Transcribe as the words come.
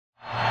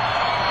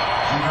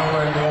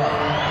starting you up.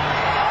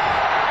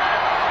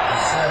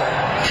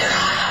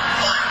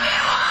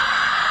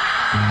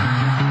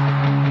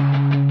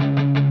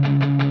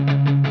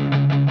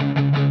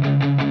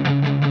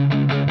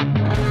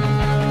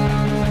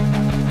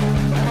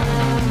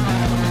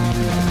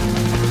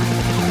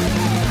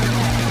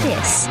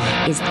 This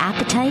is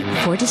Appetite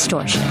for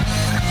Distortion.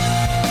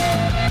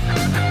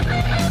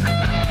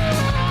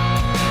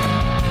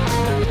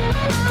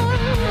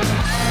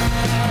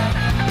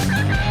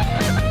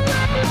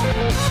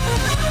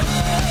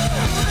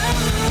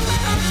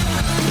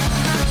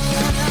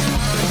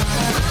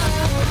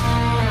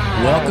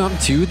 Welcome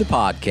to the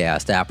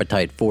podcast,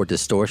 Appetite for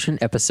Distortion,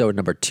 episode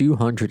number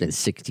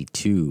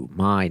 262.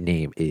 My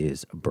name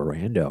is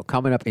Brando.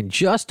 Coming up in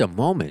just a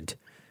moment,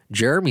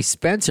 Jeremy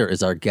Spencer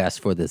is our guest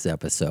for this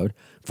episode,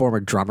 former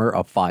drummer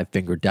of Five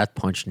Finger Death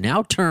Punch,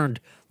 now turned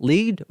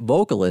lead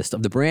vocalist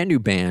of the brand new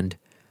band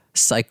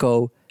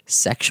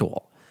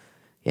Psychosexual.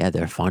 Yeah,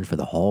 they're fun for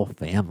the whole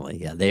family.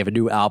 Yeah, they have a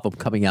new album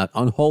coming out,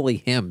 Unholy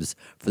Hymns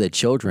for the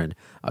Children,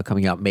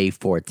 coming out May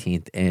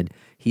 14th, and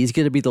he's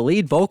going to be the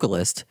lead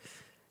vocalist,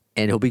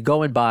 and he'll be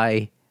going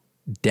by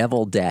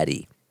Devil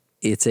Daddy.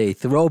 It's a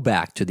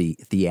throwback to the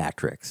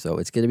theatrics, so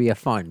it's going to be a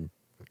fun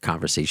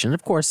conversation.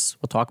 Of course,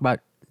 we'll talk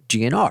about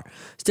GNR.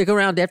 Stick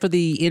around after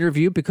the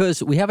interview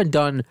because we haven't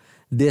done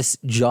this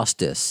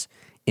justice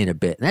in a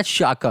bit, and that's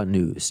Shotgun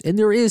News. And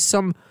there is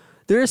some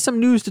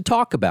news to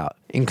talk about,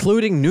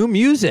 including new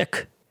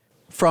music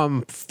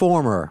from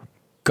former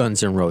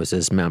Guns N'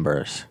 Roses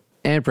members.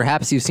 And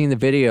perhaps you've seen the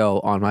video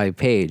on my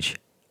page,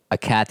 A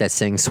Cat That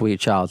Sings Sweet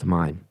Child of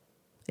Mine.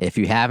 If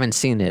you haven't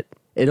seen it,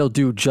 it'll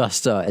do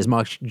just as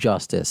much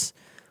justice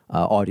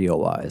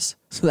audio-wise.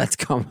 So that's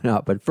coming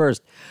up. But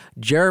first,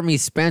 Jeremy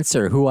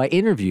Spencer, who I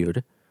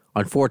interviewed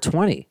on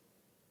 420.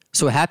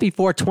 So happy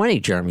 420,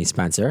 Jeremy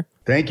Spencer.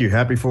 Thank you.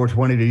 Happy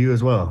 420 to you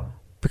as well.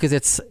 Because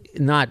it's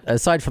not,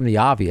 aside from the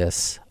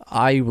obvious,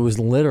 I was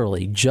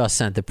literally just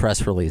sent the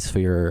press release for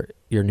your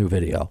new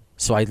video.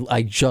 So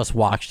I just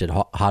watched it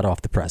hot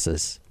off the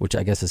presses, which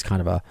I guess is kind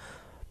of a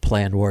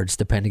planned words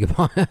depending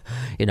upon,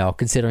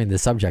 considering the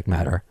subject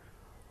matter.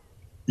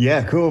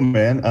 Yeah, cool,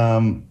 man.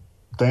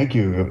 Thank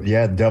you.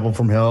 Yeah, Devil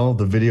from Hell,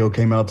 the video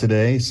came out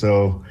today.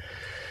 So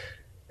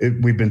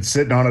we've been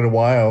sitting on it a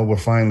while. We're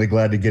finally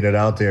glad to get it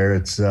out there.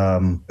 It's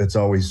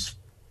always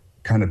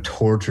kind of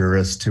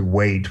torturous to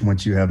wait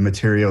once you have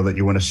material that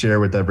you want to share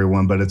with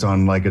everyone, but it's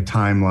on like a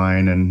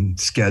timeline and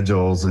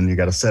schedules and you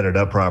got to set it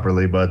up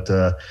properly. But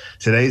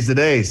today's the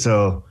day.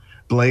 So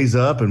blaze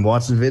up and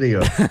watch the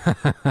video.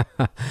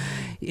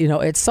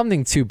 It's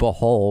something to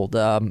behold.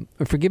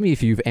 Forgive me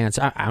if you've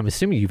answered. I'm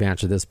assuming you've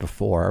answered this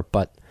before,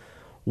 but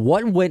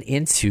what went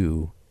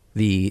into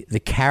the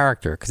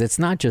character? Because it's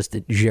not just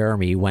that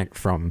Jeremy went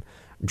from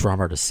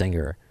drummer to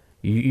singer.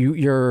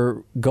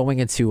 You're going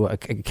into a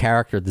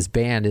character. This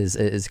band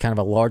is kind of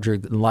a larger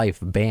than life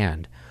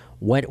band.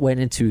 What went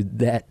into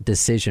that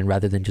decision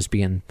rather than just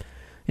being,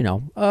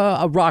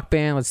 a rock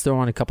band? Let's throw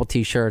on a couple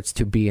T-shirts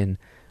to being,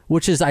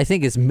 which is I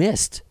think is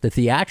missed the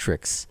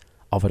theatrics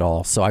of it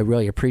all. So I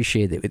really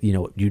appreciate that.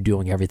 You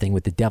doing everything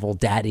with the Devil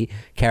Daddy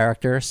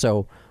character.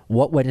 So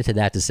what went into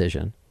that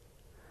decision?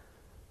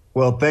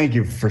 Well, thank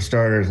you for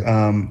starters.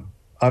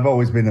 I've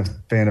always been a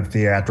fan of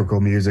theatrical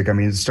music. I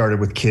mean, it started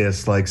with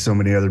Kiss, like so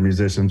many other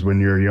musicians.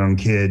 When you're a young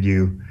kid,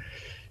 you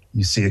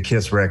see a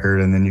Kiss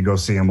record and then you go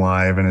see them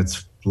live and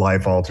it's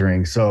life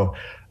altering. So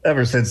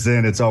ever since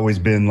then, it's always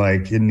been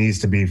like, it needs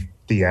to be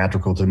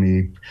theatrical to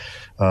me.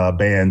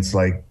 Bands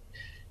like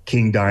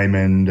King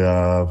Diamond,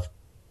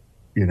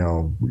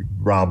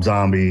 Rob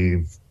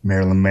Zombie,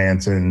 Marilyn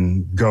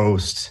Manson,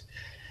 Ghost.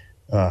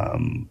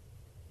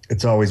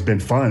 It's always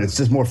been fun. It's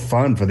just more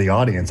fun for the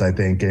audience, I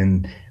think.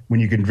 And when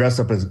you can dress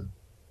up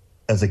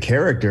as a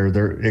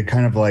character, it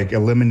kind of like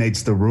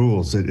eliminates the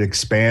rules. It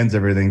expands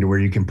everything to where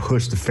you can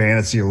push the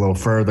fantasy a little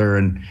further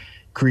and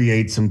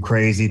create some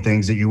crazy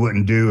things that you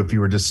wouldn't do if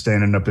you were just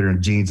standing up there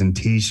in jeans and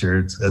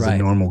T-shirts as a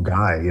normal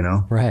guy,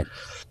 Right.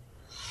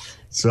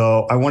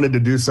 So I wanted to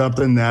do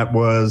something that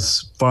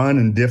was fun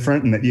and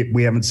different and that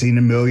we haven't seen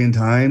a million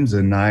times.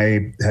 And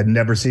I had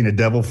never seen a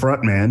devil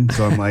frontman.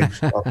 So I'm like,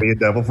 I'll be a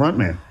devil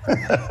frontman.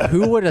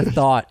 Who would have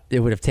thought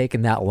it would have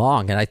taken that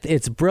long? And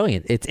it's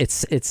brilliant.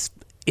 It's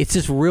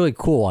just really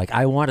cool. Like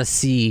I want to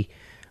see,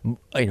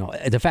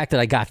 the fact that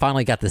I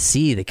finally got to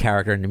see the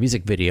character in the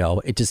music video.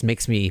 It just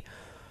makes me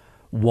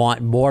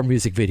want more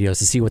music videos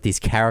to see what these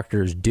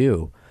characters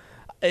do.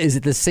 Is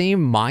it the same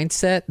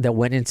mindset that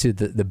went into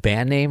the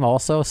band name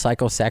also,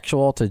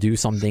 Psychosexual, to do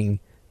something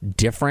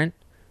different?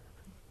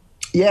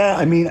 Yeah,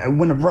 I mean,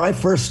 whenever I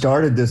first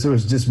started this, it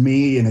was just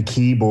me and a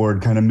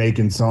keyboard kind of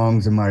making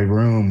songs in my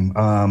room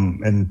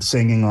and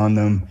singing on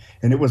them.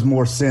 And it was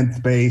more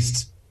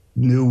synth-based,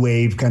 new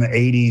wave, kind of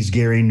 80s,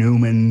 Gary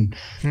Newman,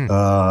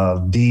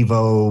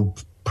 Devo,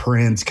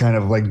 Prince, kind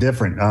of like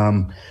different.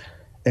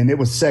 And it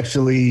was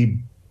sexually,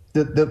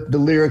 the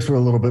lyrics were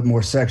a little bit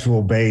more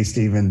sexual based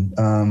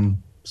even.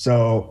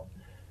 So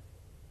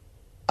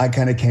I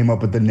kind of came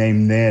up with the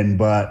name then,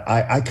 but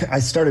I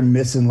started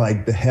missing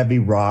like the heavy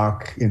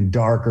rock and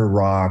darker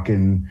rock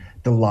and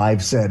the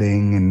live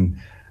setting. And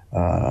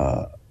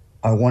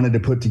I wanted to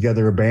put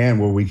together a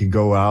band where we could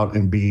go out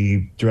and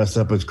be dressed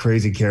up as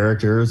crazy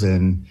characters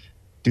and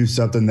do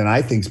something that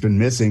I think's been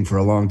missing for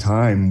a long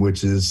time,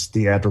 which is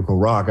theatrical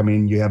rock. I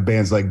mean, you have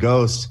bands like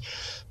Ghost,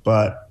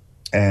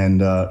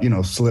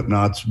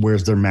 Slipknot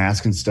wears their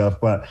mask and stuff,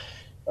 but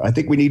I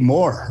think we need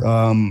more.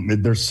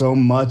 There's so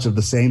much of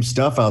the same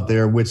stuff out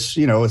there, which,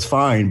 is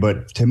fine.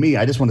 But to me,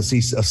 I just want to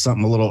see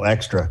something a little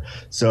extra.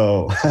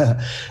 So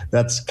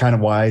that's kind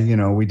of why,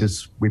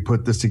 we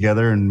put this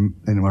together and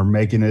we're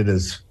making it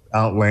as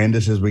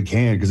outlandish as we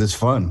can because it's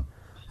fun.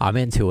 I'm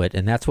into it.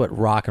 And that's what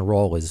rock and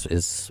roll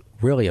is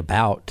really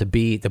about,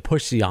 to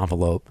push the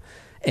envelope.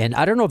 And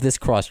I don't know if this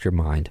crossed your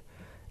mind.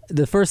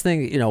 The first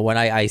thing, when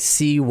I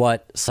see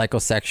what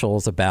Psychosexual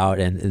is about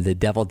and the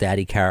Devil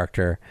Daddy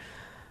character,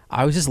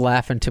 I was just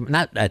laughing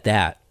not at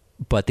that,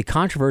 but the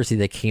controversy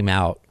that came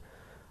out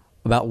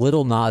about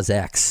Lil Nas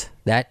X,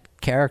 that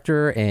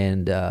character,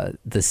 and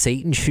the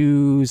Satan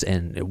shoes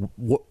and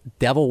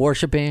devil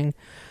worshiping.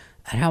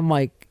 And I'm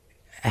like,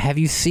 have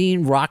you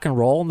seen rock and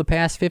roll in the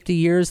past 50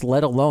 years,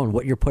 let alone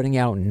what you're putting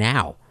out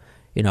now?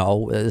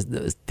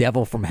 This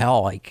Devil from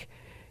Hell, like,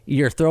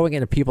 you're throwing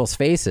it in people's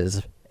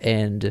faces.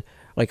 And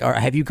like,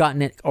 have you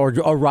gotten it, or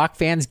are rock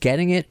fans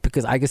getting it?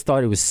 Because I just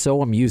thought it was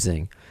so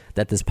amusing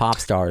that this pop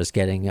star is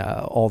getting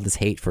all this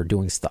hate for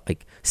doing stuff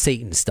like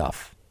Satan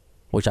stuff,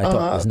 which I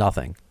thought was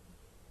nothing.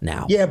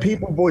 Now, yeah,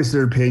 people voice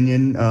their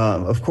opinion.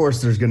 Of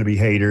course, there's going to be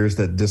haters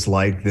that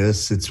dislike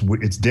this. It's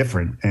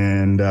different,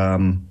 and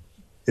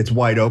it's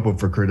wide open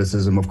for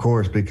criticism, of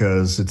course,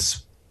 because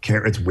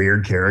it's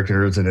weird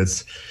characters and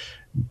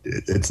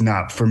it's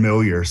not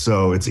familiar,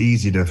 so it's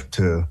easy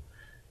to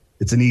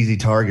it's an easy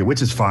target,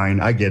 which is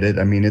fine. I get it.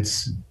 I mean,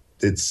 that's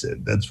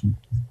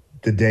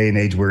the day and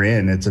age we're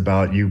in. It's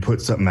about, you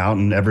put something out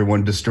and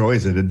everyone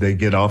destroys it. They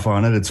get off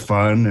on it. It's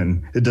fun.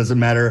 And it doesn't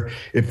matter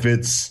if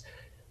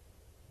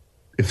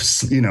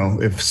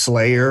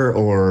Slayer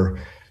or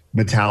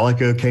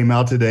Metallica came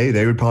out today,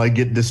 they would probably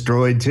get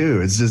destroyed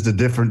too. It's just a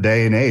different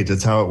day and age.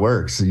 That's how it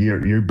works.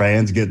 Your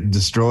bands get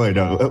destroyed,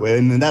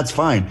 and that's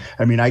fine.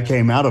 I mean, I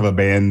came out of a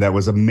band that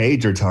was a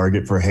major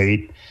target for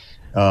hate.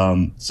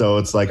 So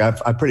it's like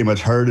I pretty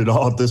much heard it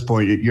all at this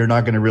point. You're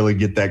not going to really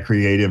get that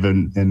creative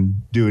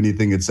and do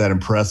anything that's that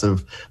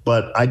impressive.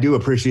 But I do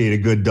appreciate a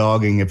good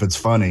dogging if it's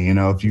funny.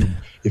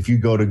 If you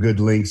go to good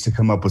lengths to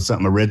come up with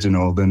something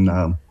original, then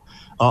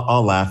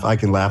I'll laugh. I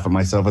can laugh at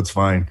myself. It's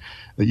fine.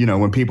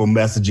 When people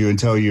message you and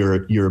tell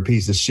you you're a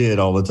piece of shit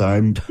all the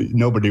time,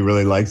 nobody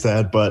really likes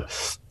that. But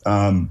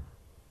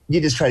you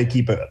just try to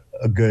keep a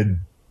good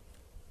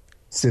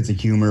sense of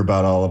humor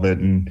about all of it.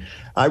 And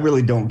I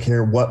really don't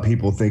care what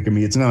people think of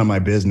me. It's none of my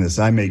business.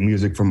 I make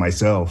music for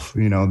myself.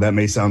 That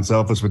may sound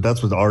selfish, but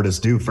that's what artists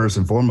do first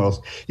and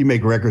foremost. You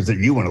make records that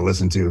you want to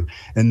listen to.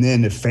 And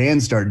then if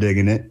fans start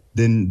digging it,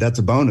 then that's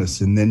a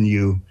bonus. And then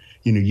you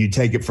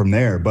take it from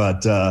there.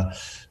 But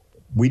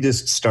we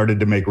just started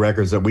to make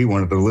records that we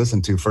wanted to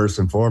listen to first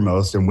and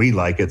foremost, and we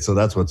like it. So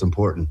that's what's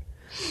important.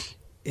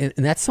 And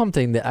that's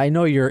something that I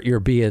know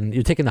you're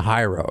taking the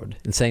high road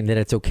and saying that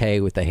it's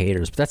okay with the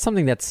haters, but that's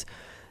something that's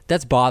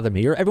bothered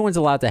me. Everyone's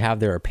allowed to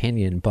have their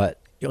opinion, but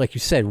like you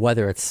said,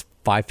 whether it's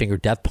Five Finger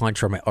Death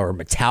Punch or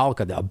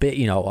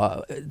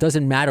Metallica, it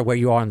doesn't matter where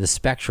you are on the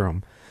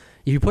spectrum.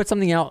 If you put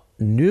something out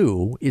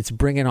new, it's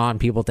bringing on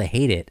people to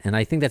hate it, and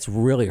I think that's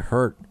really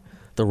hurt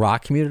the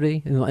rock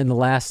community in the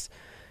last,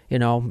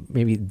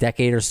 maybe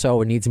decade or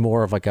so. It needs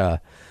more of like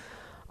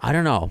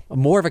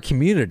more of a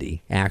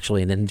community,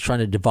 actually, and then trying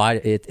to divide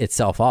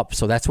itself up.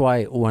 So that's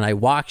why when I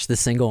watch the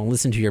single and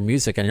listen to your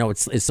music, I know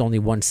it's only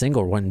one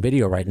single, one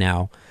video right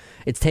now.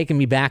 It's taken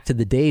me back to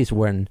the days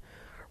when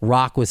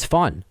rock was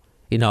fun.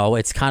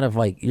 It's kind of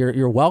like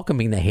you're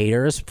welcoming the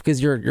haters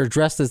because you're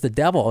dressed as the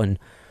devil, and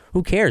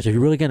who cares? Are you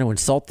really going to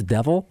insult the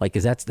devil? Like,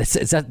 is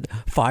that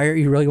fire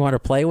you really want to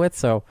play with?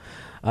 So,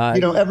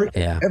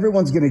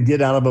 everyone's going to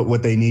get out of it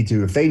what they need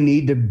to. If they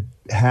need to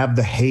have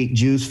the hate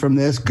juice from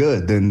this,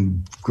 good,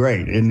 then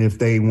great. And if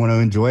they want to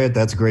enjoy it,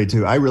 that's great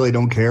too. I really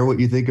don't care what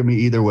you think of me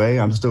either way.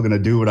 I'm still going to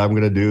do what I'm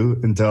going to do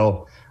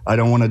until I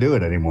don't want to do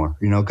it anymore,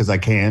 because I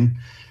can.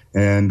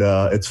 And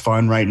it's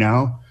fun right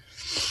now.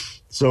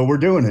 So we're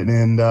doing it.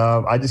 And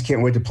I just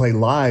can't wait to play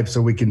live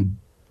so we can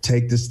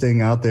take this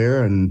thing out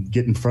there and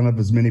get in front of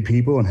as many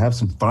people and have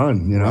some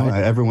fun.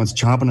 Right. Everyone's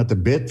chomping at the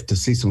bit to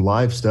see some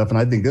live stuff, and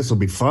I think this will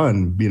be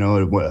fun.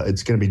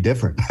 It's going to be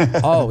different.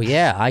 Oh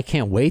yeah, I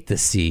can't wait to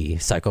see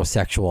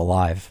Psychosexual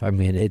live. I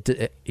mean,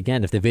 it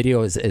again, if the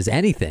video is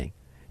anything,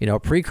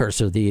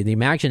 precursor, the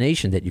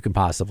imagination that you can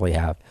possibly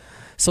have.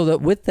 So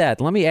with that,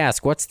 let me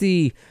ask, what's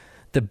the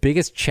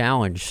biggest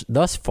challenge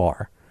thus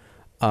far,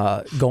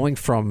 going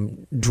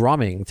from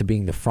drumming to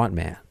being the front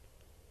man?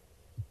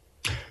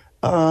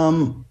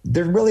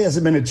 There really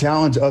hasn't been a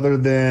challenge other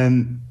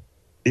than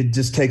it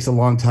just takes a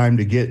long time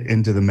to get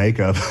into the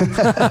makeup.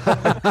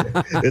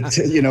 It's,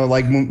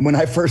 like when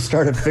I first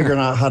started figuring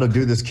out how to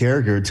do this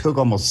character, it took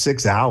almost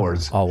 6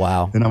 hours. Oh,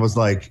 wow. And I was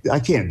like, I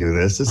can't do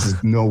this. This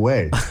is no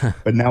way.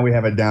 But now we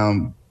have it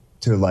down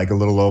to like a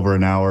little over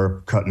an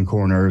hour, cutting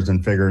corners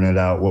and figuring it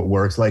out what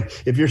works. Like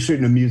if you're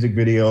shooting a music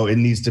video, it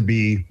needs to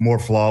be more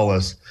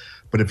flawless.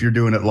 But if you're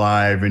doing it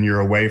live and you're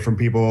away from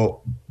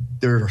people,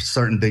 there are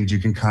certain things you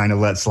can kind of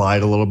let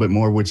slide a little bit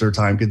more, which are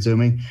time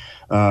consuming.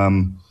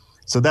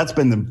 So that's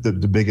been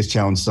the biggest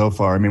challenge so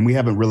far. I mean, we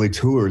haven't really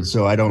toured,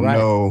 so I don't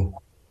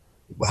know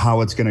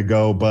how it's going to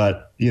go,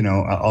 but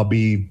I'll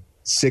be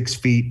 6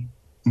 feet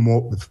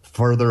more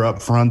further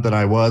up front than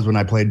I was when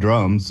I played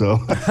drums. So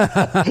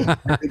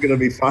I think it'll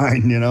be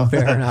fine,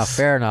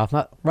 Fair enough.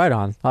 Right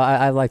on.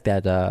 I like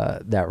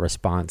that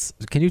response.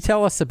 Can you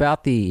tell us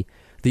about the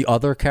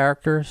other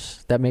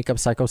characters that make up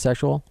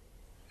Psychosexual?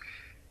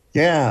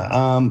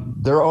 Yeah,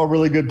 they're all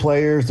really good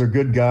players. They're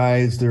good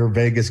guys. They're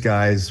Vegas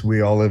guys.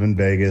 We all live in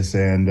Vegas,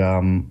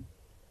 and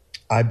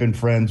I've been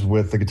friends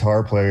with the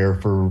guitar player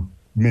for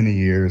many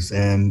years.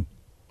 And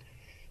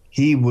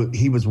he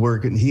was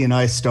working. He and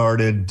I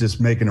started just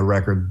making a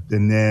record,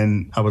 and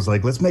then I was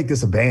like, let's make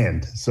this a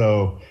band.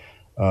 So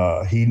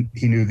he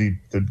knew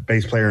the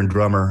bass player and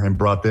drummer and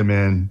brought them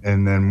in,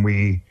 and then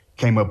we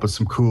came up with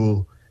some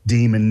cool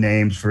demon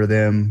names for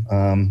them.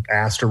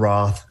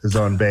 Astaroth is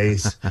on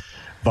bass.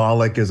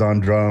 Volek is on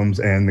drums,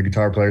 and the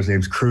guitar player's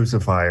name's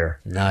Crucifier.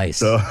 Nice.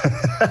 So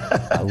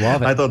I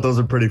love it. I thought those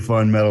are pretty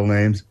fun metal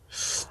names.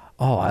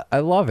 Oh, I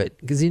love it.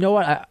 Because you know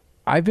what?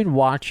 I've been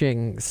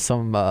watching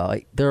some,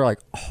 they're like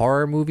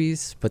horror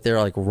movies, but they're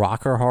like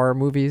rocker horror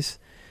movies.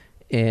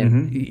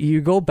 And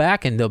you go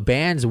back and the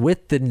bands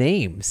with the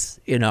names,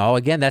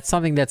 again, that's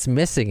something that's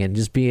missing and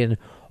just being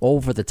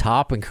over the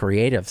top and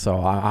creative. So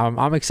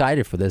I'm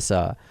excited for this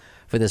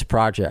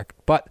project,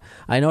 but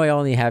I know I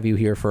only have you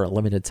here for a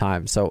limited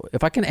time. So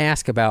if I can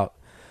ask about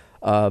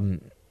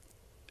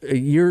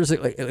years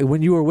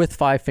when you were with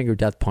Five Finger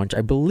Death Punch,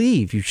 I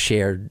believe you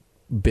shared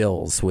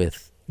bills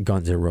with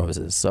Guns N'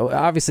 Roses. So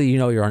obviously,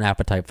 you're on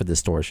Appetite for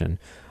Distortion.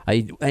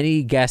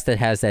 Any guest that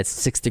has that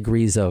 6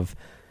 degrees of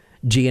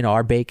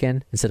GNR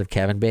Bacon instead of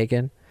Kevin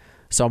Bacon.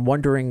 So I'm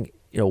wondering,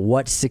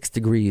 what 6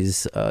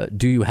 degrees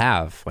do you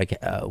have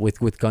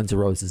with Guns N'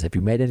 Roses? Have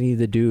you met any of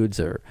the dudes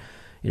or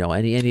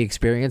any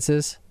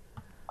experiences?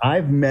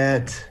 I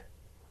met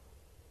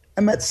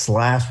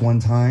Slash one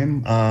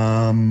time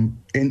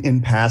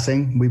in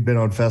passing. We've been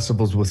on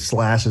festivals with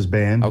Slash's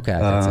band. Okay.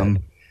 That's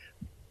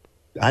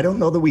I don't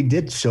know that we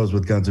did shows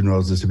with Guns N'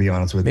 Roses, to be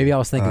honest with you. Maybe I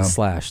was thinking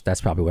Slash.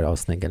 That's probably what I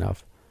was thinking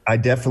of.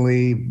 We've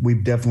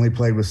definitely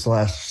played with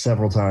Slash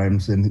several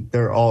times, and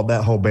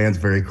that whole band's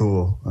very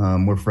cool.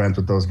 We're friends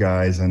with those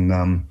guys,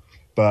 and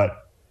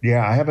but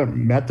yeah, I haven't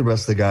met the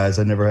rest of the guys.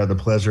 I never had the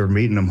pleasure of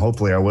meeting them.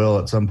 Hopefully I will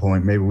at some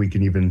point. Maybe we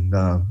can even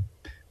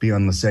be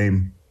on the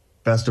same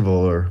festival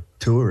or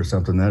tour or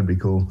something. That'd be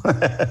cool.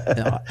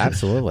 No,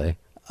 absolutely.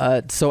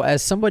 So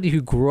as somebody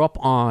who grew up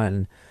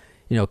on,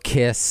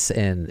 Kiss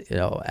and,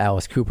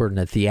 Alice Cooper and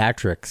the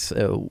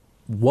Theatrics,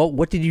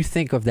 what did you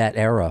think of that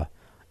era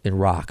in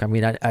rock? I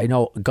mean, I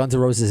know Guns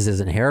N' Roses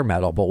isn't hair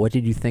metal, but what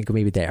did you think of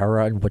maybe the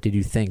era, and what did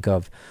you think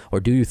of,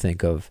 or do you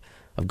think of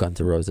Guns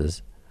N'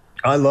 Roses?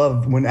 I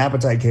love when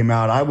Appetite came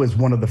out. I was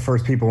one of the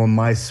first people in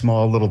my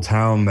small little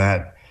town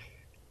that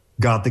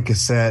got the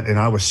cassette, and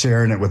I was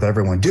sharing it with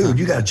everyone. Dude,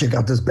 you got to check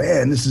out this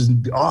band. This is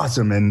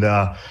awesome. And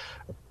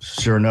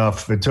sure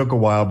enough, it took a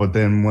while, but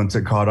then once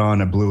it caught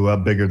on, it blew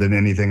up bigger than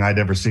anything I'd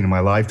ever seen in my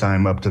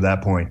lifetime up to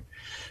that point.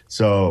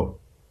 So,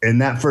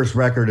 and that first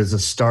record is a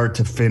start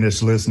to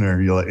finish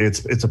listener.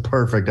 It's a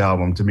perfect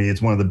album to me.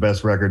 It's one of the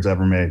best records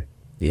ever made.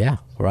 Yeah,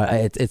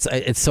 right.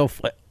 It's so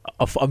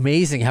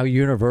amazing how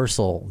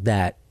universal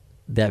that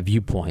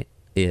viewpoint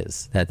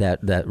is.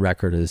 That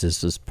record is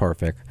just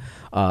perfect.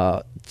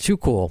 Too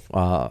cool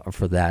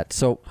for that.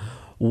 So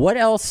what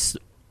else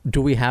do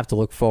we have to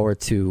look forward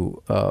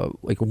to?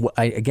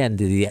 Again,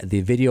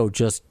 the video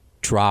just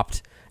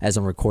dropped as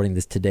I'm recording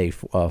this today,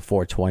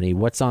 4/20.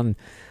 What's on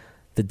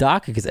the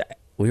docket? Because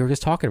we were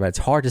just talking about it. It's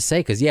hard to say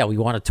because, we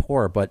want to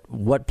tour, but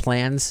what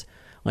plans?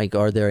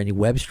 Are there any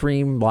live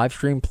stream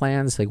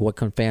plans? What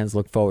can fans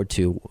look forward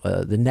to?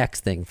 The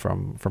next thing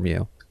from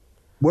you?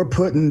 We're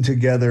putting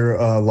together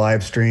a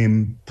live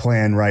stream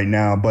plan right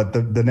now, but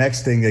the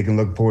next thing they can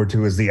look forward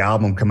to is the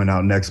album coming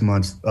out next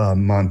month,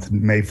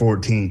 May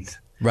 14th.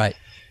 Right.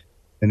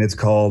 And it's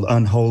called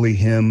Unholy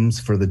Hymns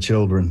for the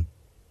Children.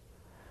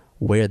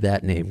 Where did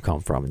that name come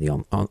from,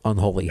 the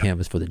Unholy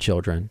Hymns for the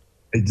Children?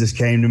 It just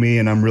came to me,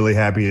 and I'm really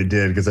happy it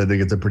did because I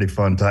think it's a pretty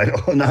fun title.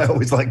 And I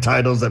always like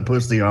titles that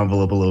push the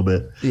envelope a little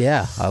bit.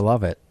 Yeah, I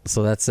love it.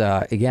 So that's,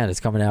 again, it's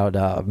coming out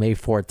May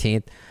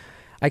 14th.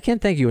 I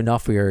can't thank you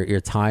enough for your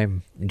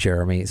time,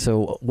 Jeremy.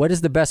 So what is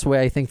the best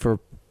way, I think, for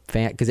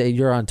fans? Because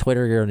you're on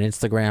Twitter, you're on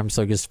Instagram,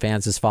 so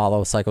fans just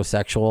follow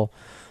Psychosexual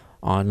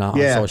on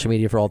social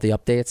media for all the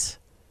updates?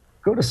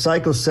 Go to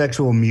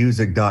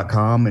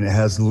psychosexualmusic.com, and it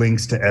has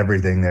links to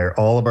everything there.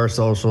 All of our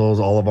socials,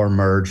 all of our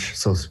merch.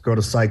 So go to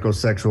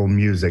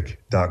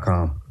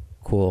psychosexualmusic.com.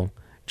 Cool.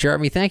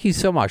 Jeremy, thank you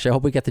so much. I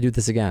hope we get to do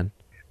this again.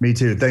 Me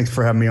too. Thanks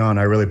for having me on.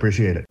 I really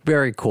appreciate it.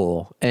 Very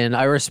cool. And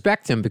I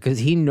respect him because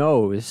he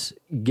knows,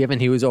 given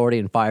he was already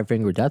in Five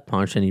Finger Death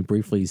Punch and he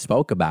briefly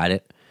spoke about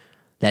it,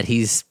 that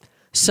he's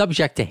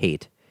subject to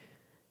hate.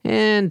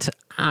 And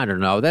I don't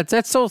know.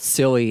 That's so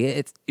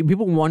silly.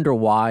 People wonder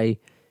why,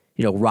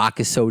 rock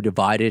is so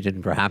divided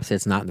and perhaps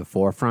it's not in the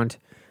forefront.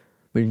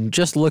 I mean,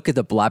 just look at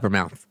the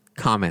Blabbermouth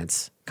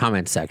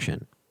comment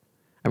section.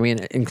 I mean,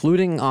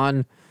 including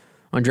on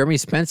Jeremy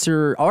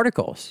Spencer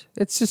articles.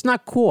 It's just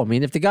not cool. I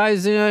mean, if the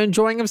guy's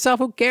enjoying himself,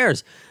 who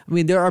cares? I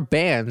mean, there are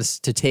bands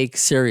to take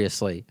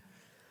seriously.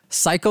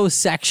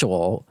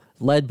 Psychosexual,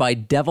 led by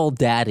Devil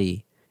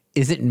Daddy,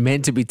 isn't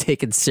meant to be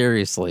taken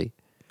seriously.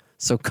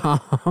 So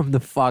calm the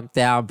fuck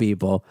down,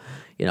 people.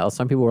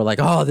 Some people were like,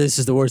 oh, this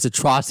is the worst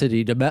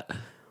atrocity.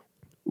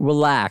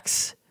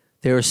 Relax.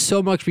 There is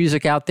so much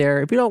music out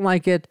there. If you don't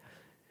like it,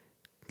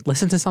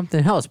 listen to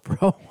something else,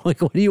 bro.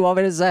 Like, what do you want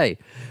me to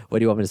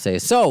say?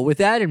 So, with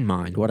that in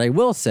mind, what I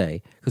will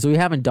say, because we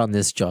haven't done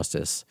this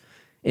justice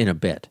in a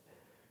bit,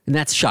 and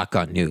that's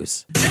Shotgun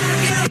News.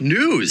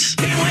 News.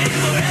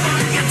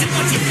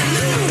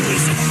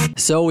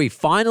 So, we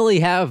finally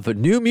have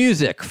new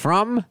music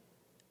from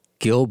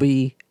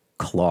Gilby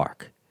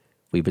Clarke.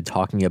 We've been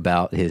talking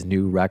about his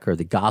new record,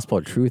 The Gospel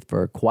of Truth,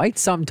 for quite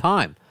some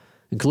time,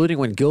 including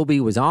when Gilby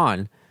was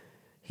on.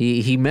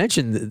 He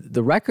mentioned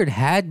the record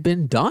had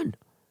been done.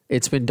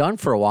 It's been done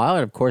for a while,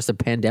 and of course, the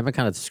pandemic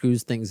kind of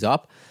screws things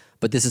up.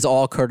 But this is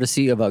all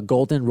courtesy of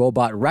Golden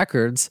Robot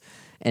Records,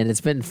 and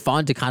it's been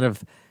fun to kind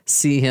of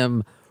see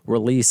him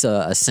release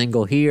a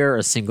single here,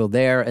 a single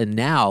there, and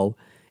now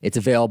it's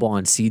available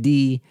on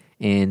CD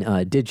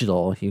and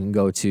digital. You can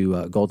go to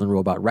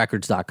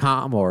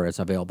goldenrobotrecords.com, or it's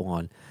available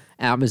on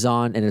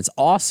Amazon, and it's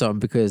awesome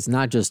because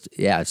not just,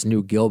 it's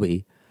new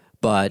Gilby,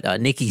 but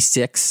Nikki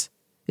Sixx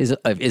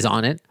is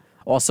on it.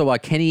 Also,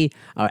 Kenny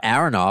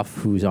Aronoff,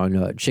 who's on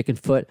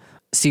Chickenfoot,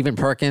 Stephen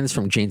Perkins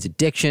from Jane's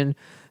Addiction.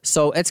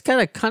 So it's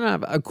kind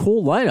of a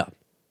cool lineup.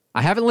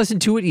 I haven't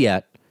listened to it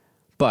yet,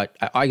 but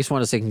I just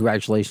want to say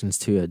congratulations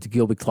to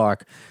Gilby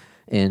Clarke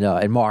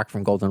and Mark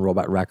from Golden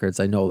Robot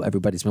Records. I know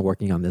everybody's been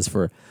working on this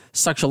for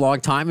such a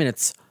long time, and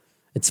it's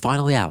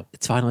finally out.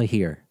 It's finally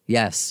here.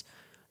 Yes,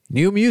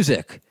 new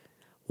music.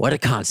 What a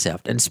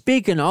concept. And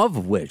speaking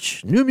of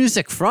which, new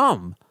music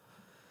from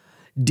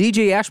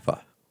DJ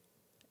Ashba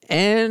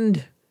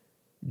and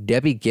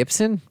Debbie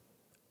Gibson.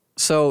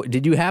 So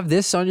did you have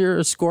this on your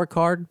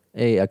scorecard?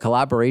 A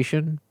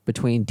collaboration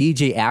between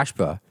DJ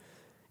Ashba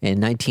and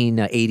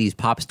 1980s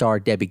pop star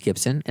Debbie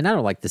Gibson. And I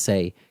don't like to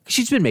say, because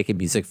she's been making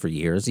music for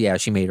years. Yeah,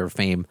 she made her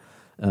fame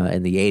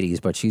in the 80s,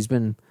 but she's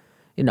been,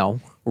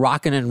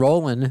 rocking and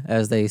rolling,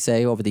 as they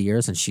say, over the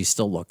years, and she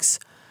still looks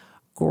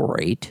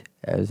great,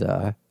 as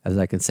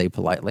I can say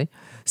politely.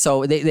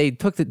 So they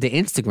took the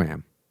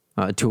Instagram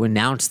to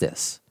announce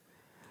this.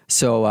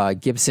 So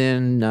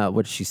Gibson,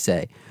 what did she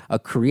say?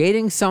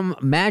 Creating some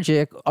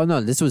magic. Oh, no,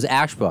 this was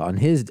Ashba on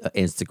his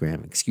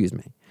Instagram, excuse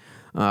me.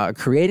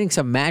 Creating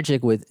some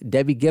magic with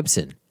Debbie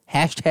Gibson.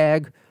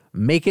 Hashtag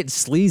make it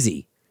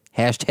sleazy.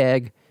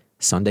 Hashtag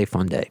Sunday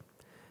Fun Day.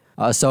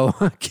 So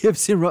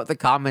Gibson wrote the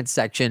comments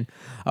section,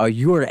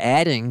 you are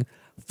adding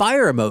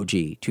fire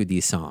emoji to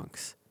these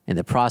songs. And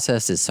the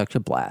process is such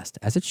a blast,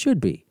 as it should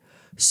be.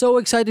 So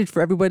excited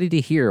for everybody to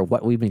hear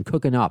what we've been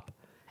cooking up.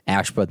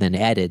 Ashba then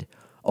added,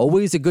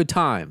 always a good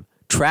time.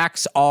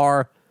 Tracks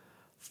are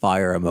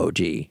fire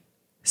emoji.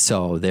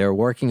 So they're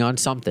working on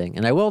something.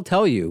 And I will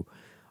tell you,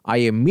 I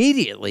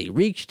immediately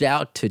reached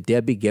out to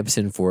Debbie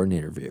Gibson for an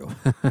interview.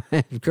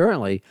 And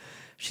currently,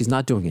 she's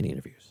not doing any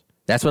interviews.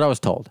 That's what I was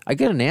told. I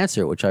get an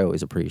answer, which I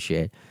always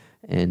appreciate.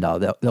 And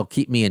they'll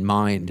keep me in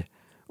mind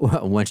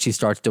when she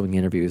starts doing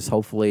interviews.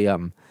 Hopefully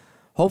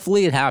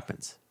it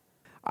happens.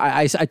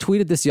 I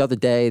tweeted this the other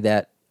day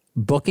that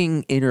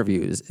booking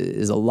interviews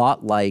is a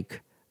lot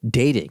like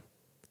dating.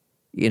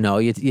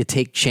 You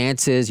take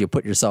chances, you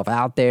put yourself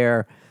out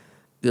there.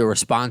 The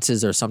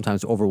responses are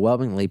sometimes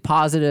overwhelmingly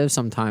positive.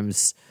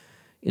 Sometimes,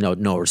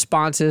 no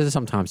responses.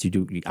 Sometimes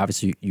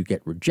obviously you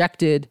get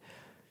rejected.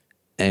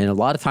 And a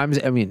lot of times,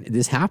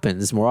 this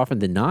happens more often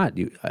than not.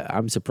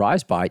 I'm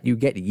surprised by it. You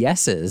get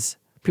yeses,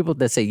 people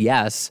that say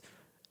yes,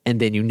 and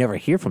then you never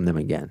hear from them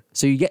again.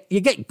 So you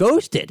get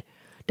ghosted.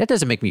 That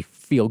doesn't make me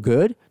feel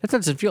good. That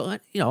doesn't feel,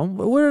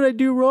 what did I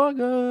do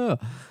wrong?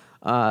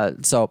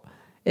 So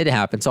it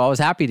happened. So I was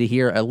happy to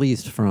hear at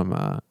least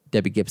from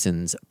Debbie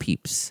Gibson's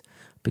peeps,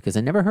 because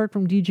I never heard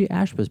from DJ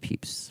Ashba's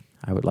peeps.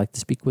 I would like to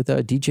speak with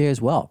DJ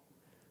as well.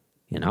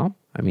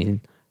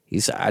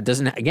 He's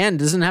doesn't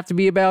have to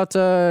be about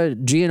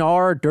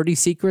GNR, Dirty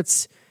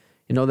Secrets.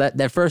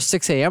 That first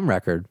 6 a.m.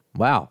 record.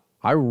 Wow,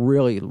 I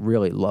really,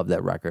 really love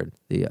that record.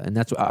 And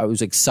that's why I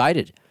was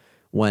excited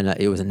when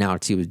it was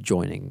announced he was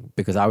joining,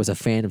 because I was a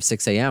fan of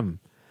 6 a.m.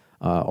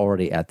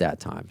 Already at that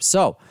time.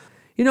 So,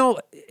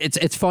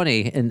 it's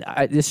funny, and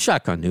this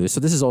Shotgun News, so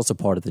this is also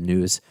part of the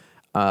news.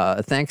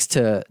 Thanks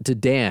to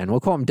Dan, we'll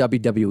call him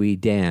WWE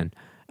Dan,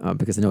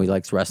 because I know he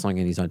likes wrestling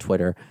and he's on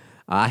Twitter.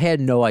 I had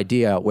no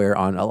idea where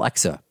on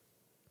Alexa.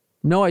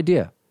 No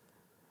idea.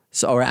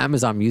 So, or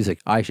Amazon Music,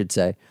 I should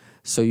say.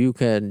 So you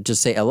can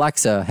just say,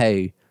 Alexa,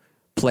 hey,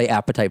 play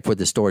Appetite for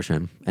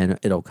Distortion, and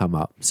it'll come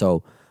up.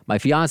 So my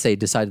fiance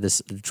decided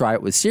to try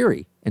it with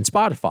Siri and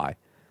Spotify,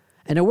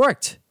 and it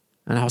worked.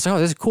 And I was like, oh,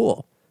 this is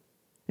cool.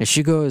 And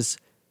she goes,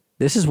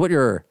 this is what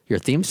your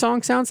theme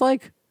song sounds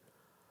like?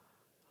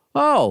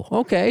 Oh,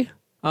 okay.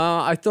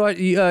 I thought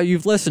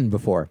you've listened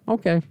before.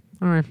 Okay.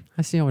 All right.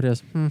 I see how it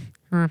is.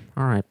 All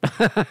right.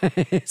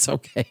 It's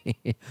okay.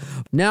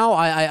 Now,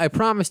 I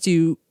promised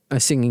you a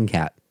singing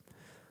cat.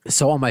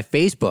 So on my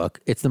Facebook,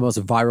 it's the most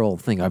viral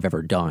thing I've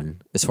ever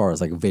done as far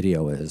as like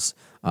video is.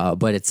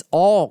 But it's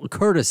all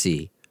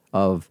courtesy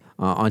of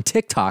on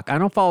TikTok. I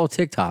don't follow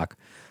TikTok,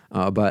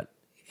 but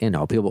you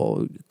know,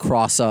 people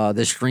cross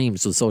the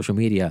streams with social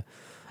media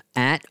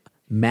at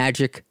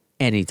Magic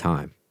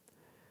Anytime.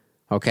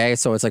 Okay,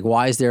 so it's like,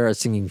 why is there a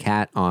singing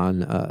cat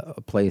on a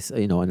place,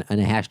 you know, and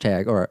a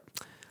hashtag or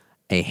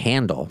a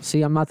handle?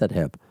 See, I'm not that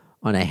hip.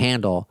 On a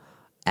handle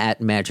at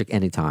Magic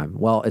Anytime.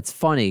 Well, it's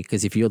funny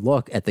because if you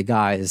look at the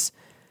guy's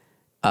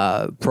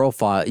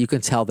profile, you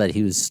can tell that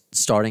he was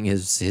starting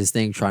his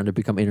thing, trying to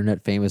become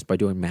internet famous by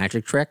doing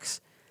magic tricks,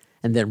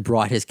 and then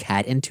brought his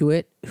cat into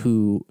it,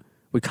 who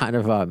would kind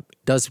of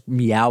does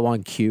meow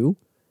on cue,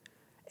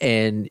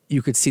 and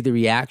you could see the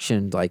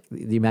reaction, like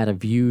the amount of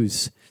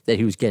views that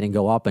he was getting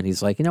go up, and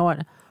he's like, you know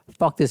what,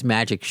 fuck this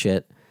magic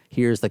shit,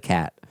 here's the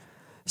cat.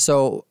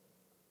 So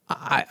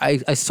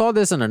I saw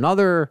this in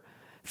another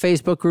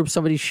Facebook group,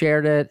 somebody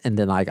shared it, and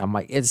then I'm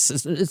like,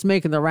 it's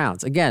making the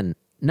rounds. Again,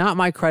 not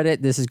my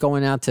credit, this is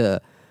going out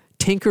to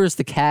Tinkers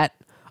the cat,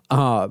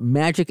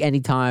 Magic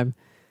Anytime.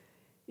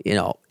 You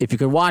know, if you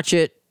can watch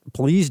it,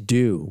 please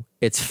do.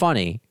 It's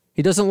funny.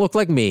 He doesn't look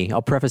like me,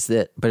 I'll preface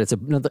it, but it's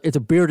a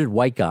bearded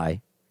white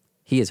guy.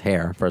 He has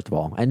hair, first of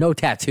all, and no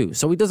tattoos,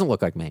 so he doesn't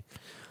look like me.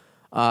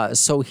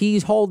 So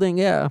he's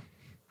holding, I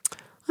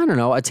don't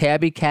know, a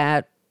tabby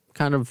cat,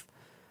 kind of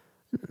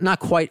not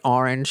quite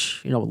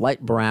orange, you know,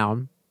 light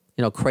brown,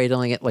 you know,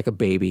 cradling it like a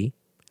baby.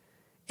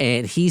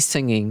 And he's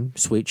singing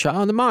Sweet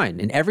Child of Mine.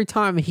 And every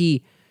time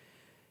he's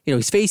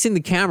facing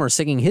the camera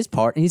singing his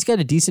part, and he's got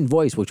a decent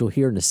voice, which we'll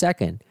hear in a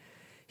second.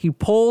 He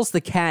pulls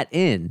the cat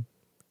in,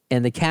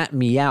 and the cat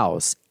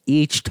meows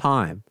each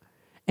time.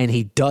 And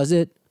he does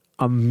it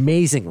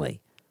amazingly.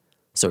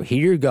 So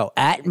here you go,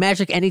 at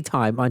Magic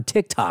Anytime on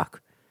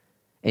TikTok,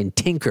 and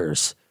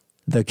Tinkers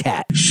the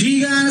cat.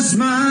 She got a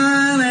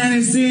smile and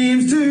it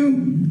seems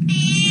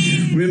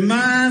to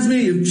reminds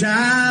me of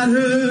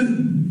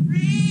childhood,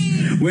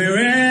 where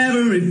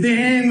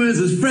everything was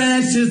as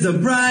fresh as a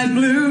bright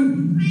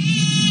blue.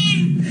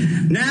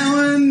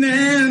 Now and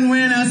then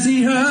when I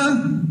see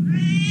her,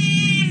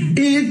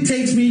 it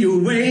takes me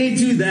away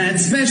to that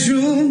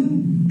special.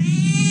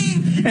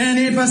 And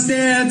if I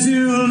stare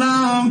too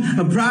long,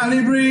 I'll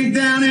probably break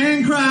down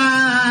and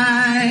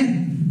cry.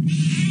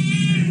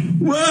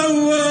 Whoa,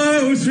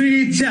 whoa,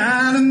 sweet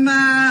child of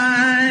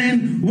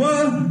mine.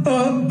 Whoa,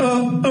 oh,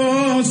 oh,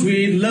 oh,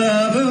 sweet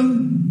lover.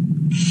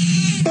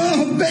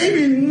 Oh,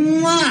 baby,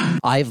 mwah.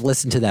 I've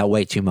listened to that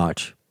way too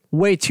much.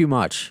 Way too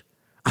much.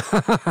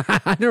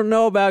 I don't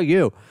know about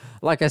you.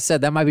 Like I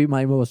said, that might be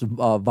my most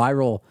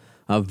viral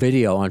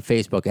video on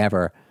Facebook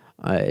ever.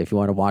 If you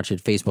want to watch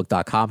it,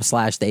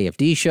 facebook.com/The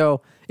AFD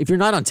Show. If you're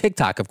not on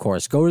TikTok, of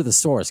course, go to the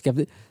source.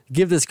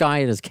 Give this guy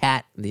and his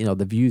cat, you know,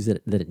 the views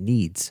that it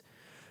needs,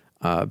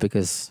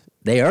 because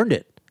they earned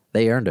it.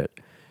 They earned it.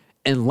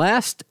 And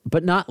last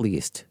but not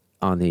least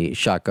on the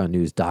Shotgun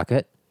News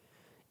docket,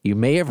 you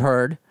may have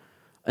heard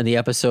in the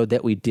episode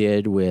that we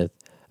did with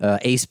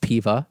Ace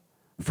Piva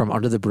from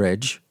Under the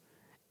Bridge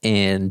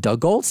and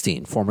Doug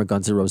Goldstein, former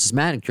Guns N' Roses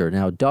manager.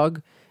 Now,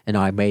 Doug and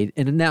I made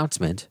an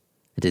announcement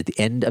at the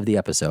end of the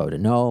episode.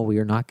 And no, we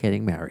are not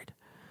getting married.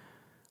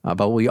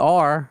 But we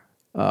are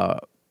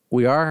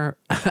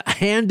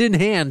hand in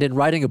hand in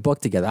writing a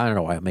book together. I don't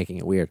know why I'm making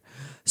it weird.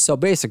 So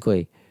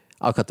basically,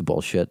 I'll cut the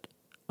bullshit.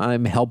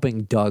 I'm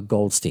helping Doug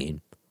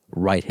Goldstein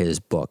write his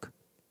book.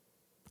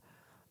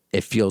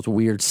 It feels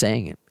weird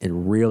saying it. It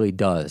really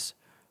does.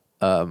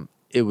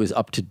 It was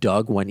up to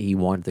Doug when he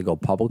wanted to go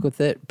public with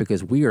it,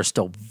 because we are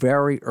still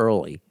very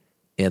early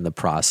in the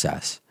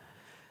process.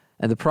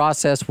 And the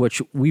process,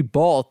 which we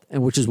both,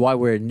 and which is why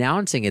we're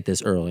announcing it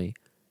this early,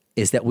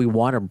 is that we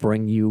want to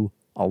bring you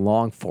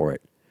along for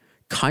it.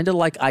 Kind of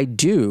like I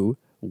do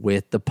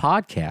with the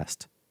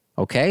podcast.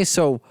 Okay?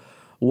 So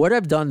what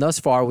I've done thus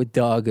far with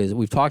Doug is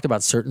we've talked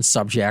about certain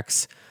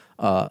subjects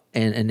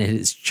and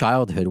his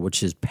childhood,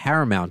 which is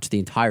paramount to the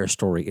entire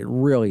story. It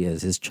really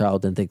is. His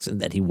childhood and things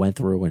that he went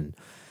through, and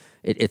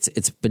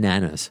it's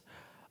bananas.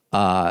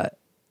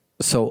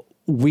 So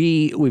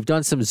we've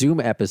done some Zoom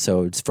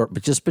episodes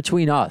but just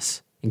between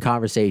us in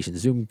conversations,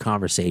 Zoom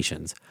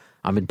conversations.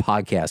 I'm in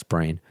podcast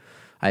brain.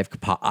 I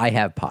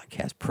have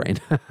podcast brain.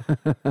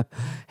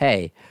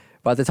 Hey,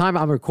 by the time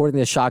I'm recording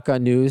this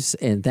Shotgun News,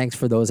 and thanks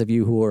for those of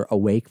you who are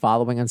awake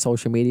following on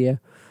social media,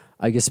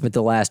 I just spent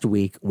the last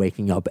week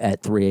waking up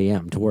at 3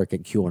 a.m. to work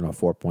at QNO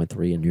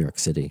 4.3 in New York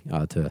City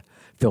to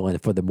fill in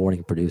for the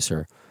morning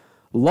producer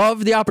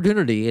love the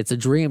opportunity. It's a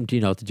dream to,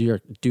 to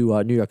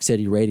do New York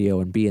City radio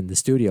and be in the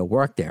studio,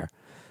 work there.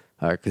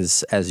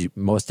 Because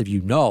most of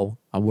you know,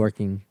 I'm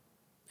working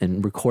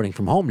and recording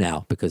from home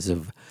now because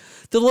of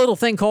the little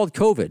thing called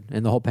COVID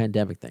and the whole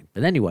pandemic thing.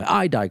 But anyway,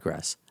 I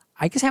digress.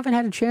 I just haven't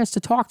had a chance to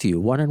talk to you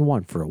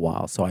one-on-one for a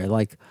while. So I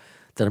like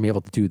that I'm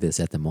able to do this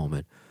at the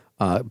moment.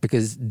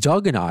 Because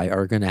Doug and I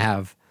are going to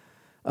have,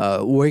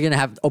 we're going to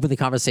have open the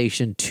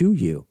conversation to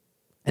you.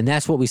 And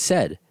that's what we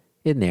said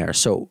in there.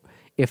 So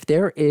if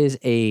there is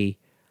a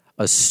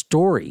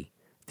story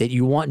that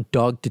you want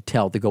Doug to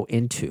tell, to go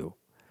into,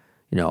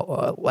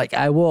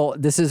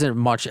 this isn't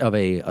much of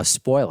a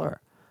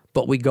spoiler,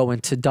 but we go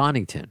into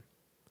Donington,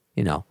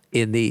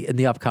 in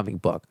the upcoming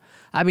book.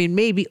 I mean,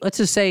 maybe, let's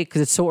just say,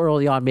 because it's so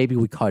early on, maybe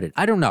we cut it.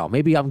 I don't know.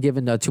 Maybe I'm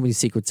giving too many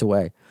secrets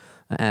away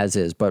as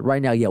is. But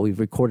right now, yeah, we've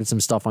recorded some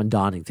stuff on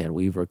Donington.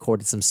 We've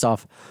recorded some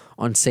stuff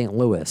on St.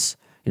 Louis,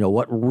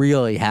 what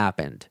really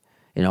happened.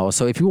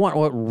 So if you want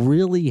what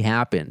really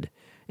happened,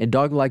 and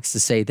Doug likes to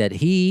say that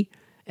he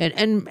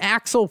and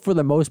Axel, for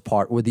the most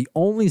part, were the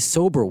only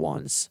sober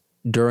ones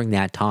during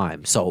that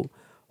time. So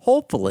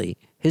hopefully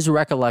his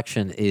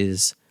recollection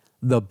is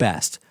the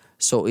best.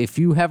 So if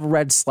you have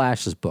read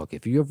Slash's book,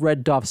 if you have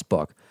read Duff's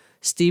book,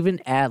 Steven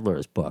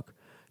Adler's book,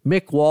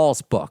 Mick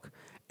Wall's book,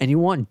 and you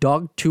want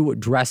Doug to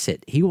address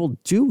it, he will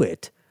do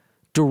it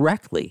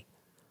directly.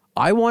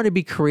 I want to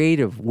be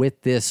creative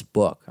with this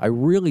book. I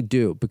really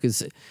do,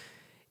 because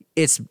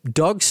it's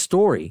Doug's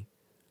story,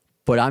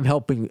 but I'm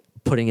helping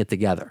putting it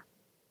together,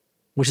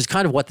 which is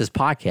kind of what this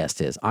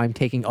podcast is. I'm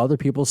taking other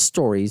people's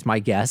stories, my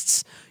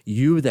guests,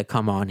 you that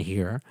come on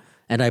here,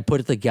 and I put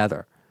it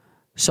together.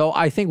 So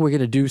I think we're going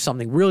to do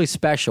something really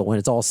special when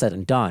it's all said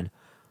and done,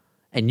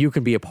 and you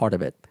can be a part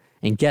of it.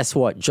 And guess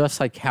what? Just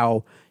like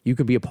how you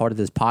can be a part of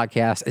this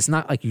podcast, it's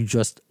not like you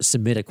just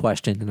submit a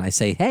question and I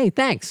say, hey,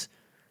 thanks.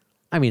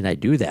 I mean, I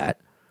do that,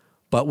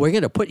 but we're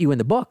going to put you in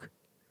the book.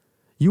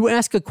 You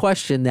ask a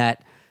question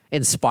that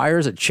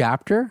inspires a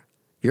chapter,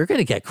 you're going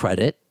to get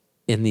credit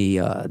in the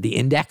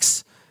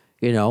index,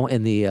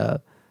 in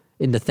the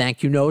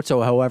thank you notes,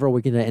 or however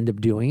we're going to end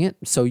up doing it.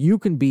 So you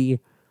can be,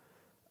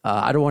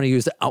 I don't want to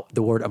use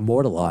the word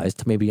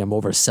immortalized. Maybe I'm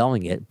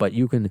overselling it, but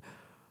you can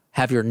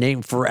have your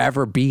name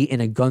forever be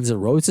in a Guns N'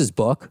 Roses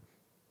book.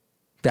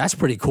 That's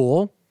pretty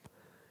cool.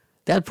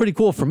 That's pretty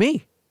cool for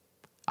me.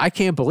 I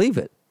can't believe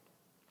it.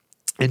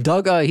 And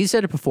Doug, he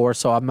said it before,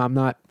 so I'm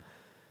not.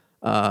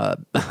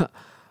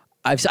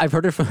 I've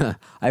heard it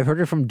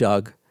from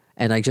Doug,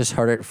 and I just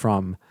heard it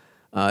from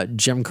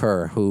Jim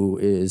Kerr, who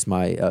is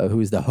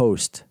the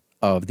host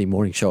of the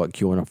morning show at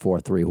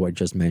Q1043, who I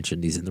just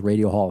mentioned. He's in the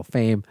Radio Hall of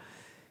Fame.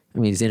 I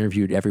mean, he's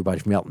interviewed everybody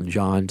from Elton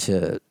John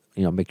to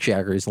Mick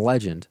Jagger. He's a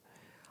legend.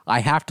 I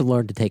have to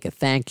learn to take a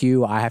thank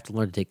you. I have to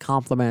learn to take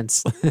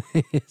compliments.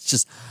 It's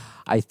just,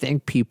 I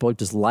think people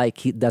just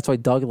that's why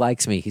Doug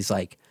likes me. He's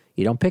like,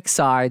 you don't pick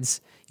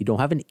sides. You don't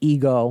have an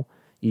ego.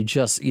 You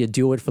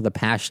do it for the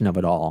passion of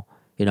it all,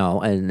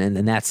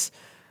 and that's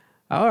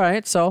all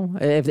right. So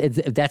if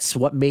that's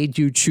what made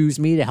you choose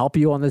me to help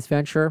you on this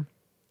venture,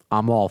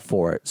 I'm all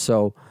for it.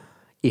 So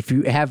if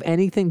you have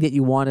anything that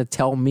you want to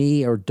tell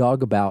me or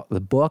Doug about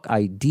the book,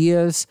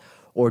 ideas,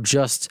 or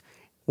just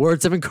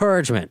words of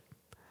encouragement,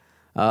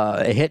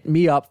 hit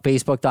me up,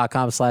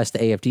 facebook.com/The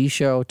AFD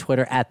Show,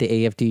 Twitter @The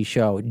AFD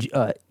Show,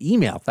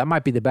 email. That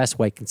might be the best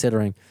way,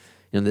 considering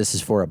this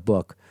is for a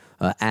book,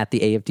 @The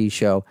AFD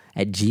Show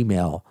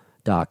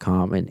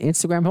 @gmail.com, and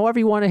Instagram, however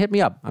you want to hit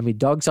me up. I mean,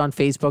 Doug's on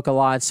Facebook a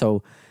lot,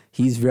 so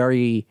he's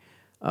very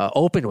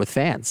open with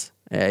fans.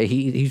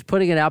 He's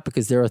putting it out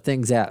because there are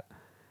things that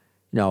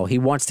he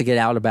wants to get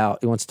out about.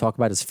 He wants to talk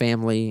about his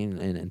family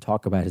and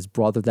talk about his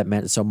brother that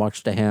meant so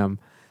much to him.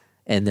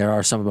 And there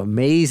are some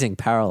amazing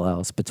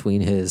parallels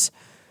between his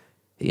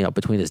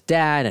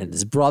dad and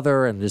his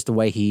brother, and just the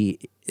way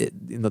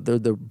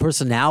the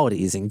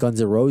personalities in Guns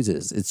N'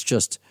 Roses. It's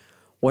just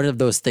one of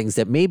those things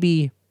that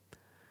maybe,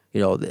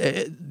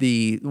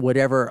 the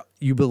whatever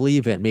you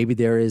believe in, maybe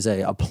there is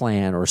a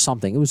plan or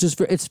something.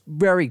 It's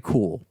very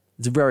cool.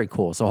 It's very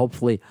cool. So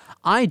hopefully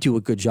I do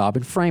a good job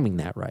in framing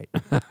that right.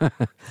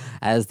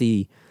 As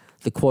the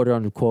quote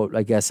unquote,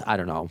 I guess, I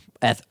don't know,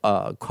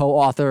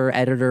 co-author,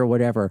 editor,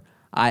 whatever.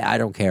 I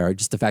don't care.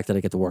 Just the fact that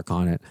I get to work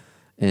on it.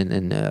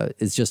 And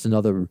it's just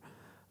another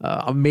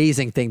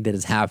amazing thing that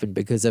has happened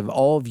because of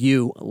all of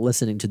you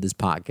listening to this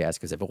podcast.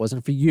 Because if it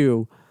wasn't for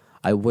you,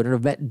 I wouldn't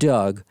have met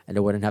Doug and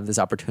I wouldn't have this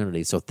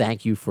opportunity. So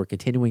thank you for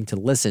continuing to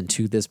listen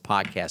to this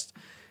podcast.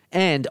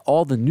 And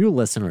all the new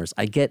listeners,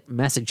 I get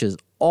messages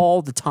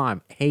all the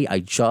time. Hey, I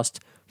just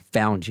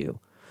found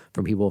you.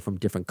 From people from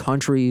different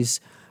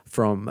countries,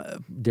 from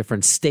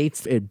different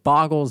states. It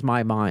boggles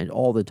my mind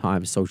all the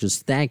time. So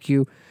just thank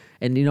you.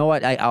 And you know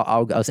what?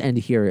 I'll end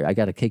here. I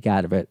got a kick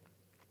out of it.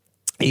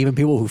 Even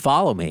people who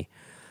follow me.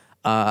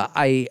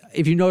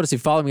 If you notice, if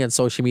you follow me on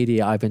social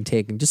media, I've been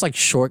taking just like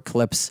short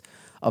clips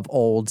of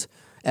old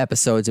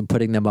episodes and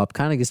putting them up,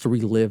 kind of just to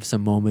relive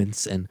some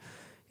moments. And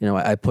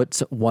I put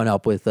one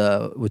up with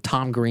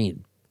Tom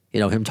Green.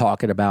 Him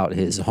talking about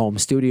his home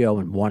studio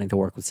and wanting to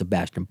work with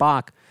Sebastian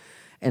Bach.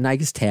 And I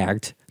just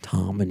tagged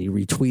Tom, and he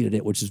retweeted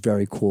it, which is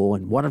very cool.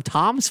 And one of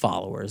Tom's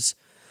followers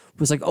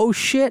was like, "Oh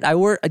shit, I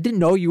didn't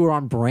know you were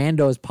on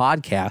Brando's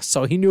podcast."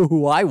 So he knew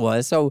who I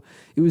was. So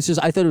it was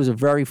I thought it was a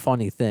very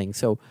funny thing.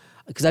 So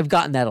because I've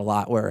gotten that a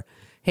lot, where,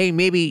 hey,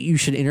 maybe you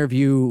should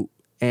interview,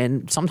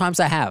 and sometimes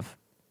I have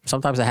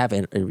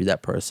interviewed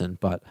that person,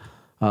 but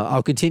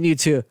I'll continue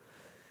to,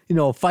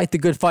 fight the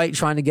good fight,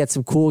 trying to get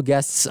some cool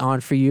guests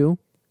on for you.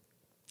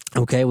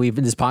 Okay,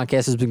 this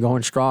podcast has been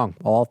going strong,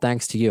 all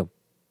thanks to you.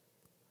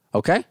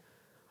 Okay?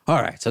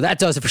 All right, so that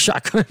does it for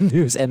Shotgun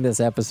News and this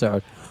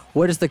episode.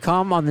 What is to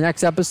come on the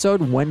next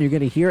episode, when you're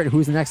going to hear it,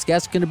 who's the next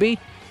guest going to be?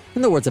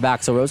 In the words of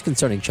Axl Rose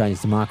concerning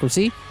Chinese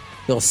democracy,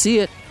 you'll see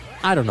it,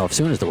 I don't know if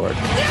soon is the word.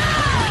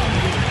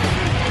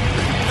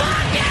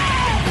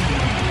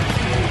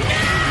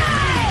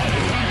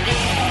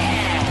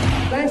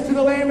 Thanks to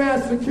the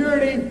lame-ass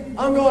security,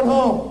 I'm going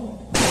home.